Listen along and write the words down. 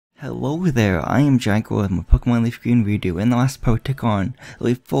Hello there, I am GiantGrotle with my Pokemon LeafGreen redo. In the last part, we took on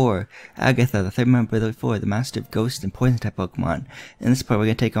Elite 4, Agatha, the third member of Elite 4, the Master of Ghost and Poison type Pokemon. In this part, we're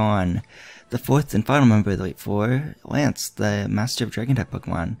going to take on the fourth and final member of Elite 4, Lance, the Master of Dragon type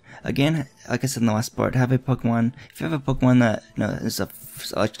Pokemon. Again, like I said in the last part, have a Pokemon, if you have a Pokemon that is a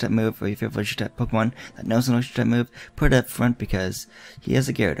electric type move, or if you have a electric type Pokemon that knows an electric type move, put it up front because he has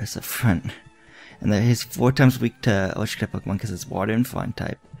a Gyarados up front. And he's 4 times weak to electric type Pokemon because it's water and flying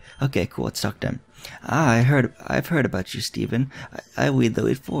type. Okay, cool, let's talk to him. I've heard about you, Steven. I lead the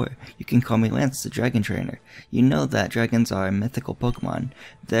Elite 4. You can call me Lance, the Dragon Trainer. You know that dragons are mythical Pokemon.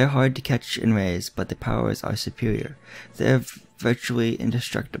 They're hard to catch and raise, but their powers are superior. They're virtually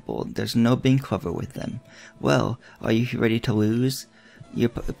indestructible. There's no being clever with them. Well, are you ready to lose?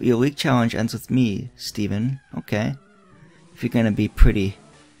 Your week challenge ends with me, Steven. Okay. If you're gonna be pretty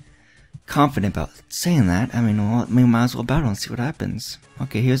confident about saying that, I mean, well, we might as well battle and see what happens.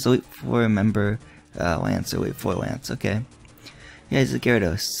 Okay, here's the Elite 4 member, Lance, Elite 4 Lance, okay. Yeah, he's a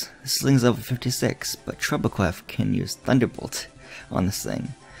Gyarados. This thing's level 56, but Troubleclef can use Thunderbolt on this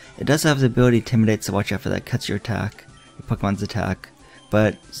thing. It does have the ability to intimidate, so watch out for that. Cuts your attack, your Pokemon's attack.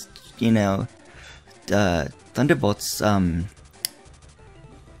 But, you know, Thunderbolt's, you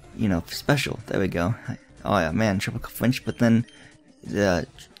know, special. There we go. Oh yeah, man, Troubleclef flinch, but then the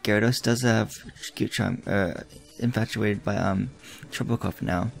Gyarados does have cute charm, infatuated by Troubleclef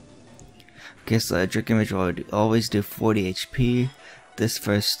now. Okay, so Dragon Rage will always do 40 HP. This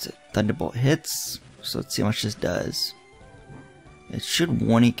first Thunderbolt hits, so let's see how much this does. It should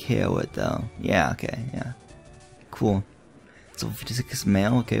 1 KO it though. Yeah, okay, yeah. Cool. So 56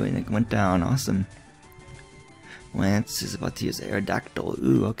 male, okay, it went down, awesome. Lance is about to use Aerodactyl.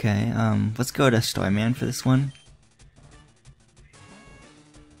 Ooh, okay. Let's go to Starman for this one.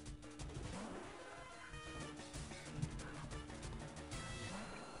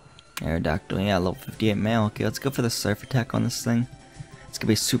 Aerodactyl, yeah, level 58 male. Okay, let's go for the Surf attack on this thing. It's gonna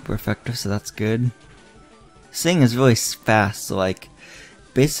be super effective, so that's good. This thing is really fast, so like,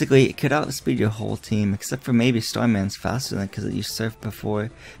 basically it could outspeed your whole team, except for maybe Starman's faster than it because it used Surf before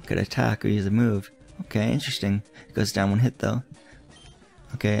it could attack or use a move. Okay, interesting. It goes down 1 hit though.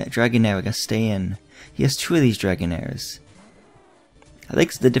 Okay, Dragonair, we gotta stay in. He has 2 of these Dragonairs. I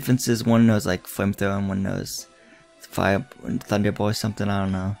think the difference is one knows like Flamethrower and one knows Fire, Thunderbolt or something, I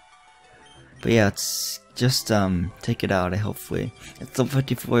don't know. But yeah, it's just take it out, hopefully. It's level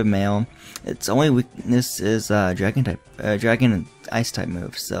 54 male. Its only weakness is Dragon type, Dragon and Ice type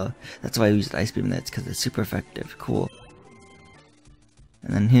moves, so that's why I used Ice Beam. That's because it's super effective. Cool.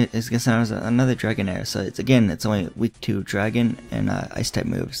 And then here is gonna sound another Dragonair. So it's only weak to Dragon and Ice type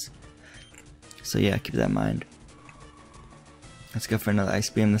moves. So yeah, keep that in mind. Let's go for another Ice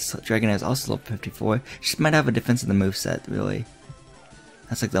Beam. This Dragonair is also level 54. Just might have a difference in the moveset, really.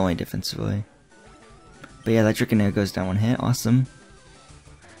 That's like the only difference, really. But yeah, that Dragonair goes down 1 hit. Awesome.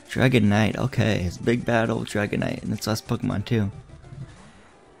 Dragonite. Okay, his big battle, Dragonite. And its last Pokemon, too.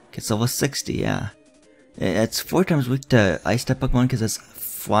 Gets level 60, yeah. It's 4 times weak to Ice type Pokemon because it's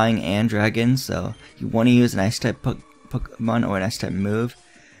flying and dragon. So you want to use an Ice type Pokemon or an Ice type move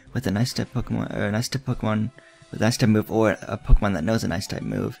with an Ice type Pokemon, or an Ice type Pokemon with an Ice type move, or a Pokemon that knows an Ice type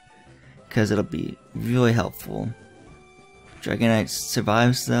move, because it'll be really helpful. Dragonite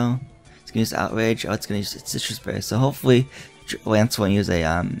survives though. It's gonna use Outrage. Oh, it's gonna use its Citrus Berry. So hopefully Lance won't use a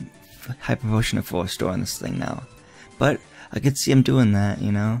Hyper Potion of Full Restore on this thing now. But I could see him doing that,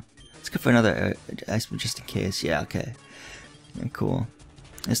 you know. Let's go for another Ice Beam just in case. Yeah, okay. Yeah, cool.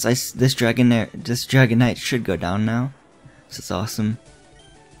 This Dragonite should go down now. So it's awesome.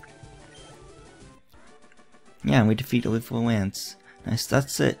 Yeah, and we defeat Elite 4 Lance. Nice,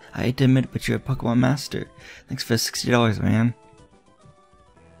 that's it. I hate to admit it, but you're a Pokemon Master. Thanks for the $60, man.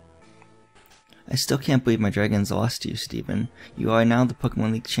 I still can't believe my dragons lost to you, Steven. You are now the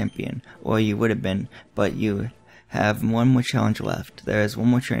Pokemon League champion, or you would have been, but you have 1 more challenge left. There is 1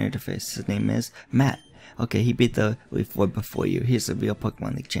 more trainer to face. His name is Matt. Okay, he beat the Elite 4 before you. He's the real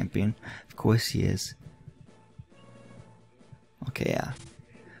Pokemon League champion. Of course he is. Okay, yeah.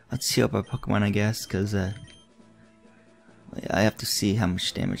 Let's heal up our Pokemon, I guess, because I have to see how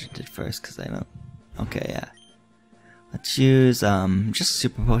much damage it did first, because I don't. Okay, yeah. Let's use just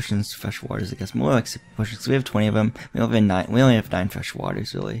Super Potions, Fresh Waters, I guess. More like Super Potions. We have 20 of them. We only have 9 Fresh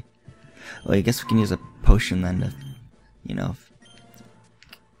Waters, really. Well, I guess we can use a potion then to, you know,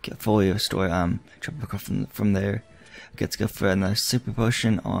 get fully restore Tropical from there. Okay, let's go for another Super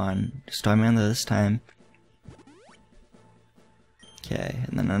Potion on Starman this time. Okay,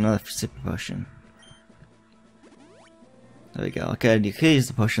 and then another Super Potion. There we go. Okay, you could use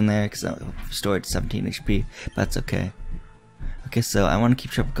the potion there because that restored 17 HP, but that's okay. Okay, so I want to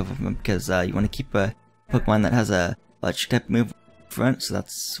keep triple cover because you want to keep a Pokemon that has a electric type move front, so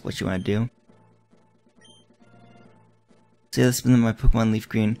that's what you want to do. So yeah, this has been my Pokemon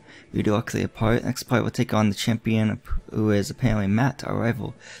LeafGreen REDUX part. Next part we'll take on the champion, who is apparently Matt, our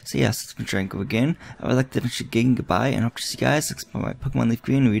rival. So yes, it's been GiantGrotle again. I would like to finish the game goodbye, and hope to see you guys next part of my Pokemon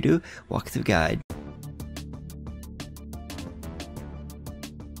LeafGreen redo walkthrough guide.